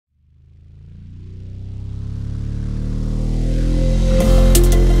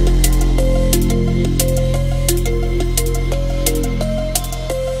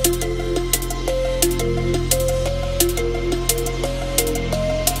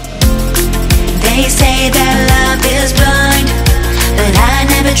They say that love is blind, but I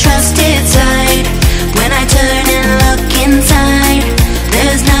never trusted sight. When I turn and look inside,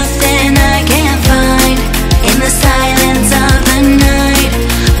 there's nothing I can't find. In the silence of the night,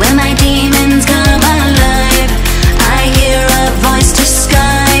 when my demons come alive, I hear a voice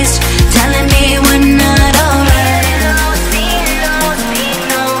disguised, telling me we're not alright.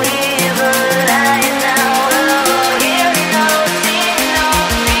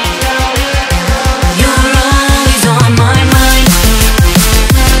 You're always on my mind.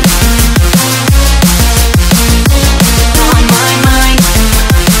 On my mind.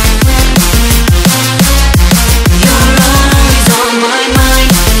 You're always on my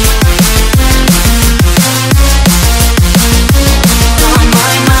mind. On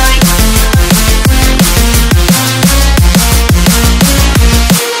my mind.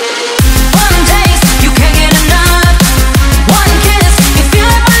 One taste, you can't get enough. One kiss, you feel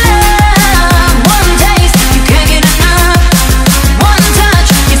like my love. One taste, you can't get enough. One touch,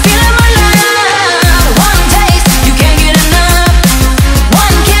 you feel like my love. One taste, you can't get enough.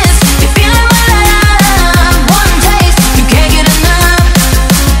 One kiss, you feel like my love. One taste, you can't get enough.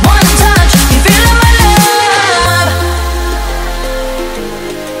 One touch, you feel like my love.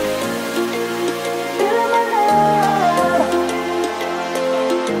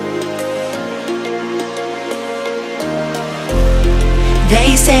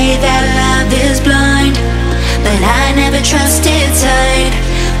 They say that love is blind, but I never trusted sight.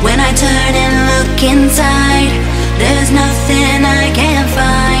 When I turn and look inside, there's nothing I can't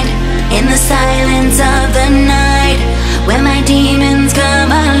find. In the silence of the night, when my demons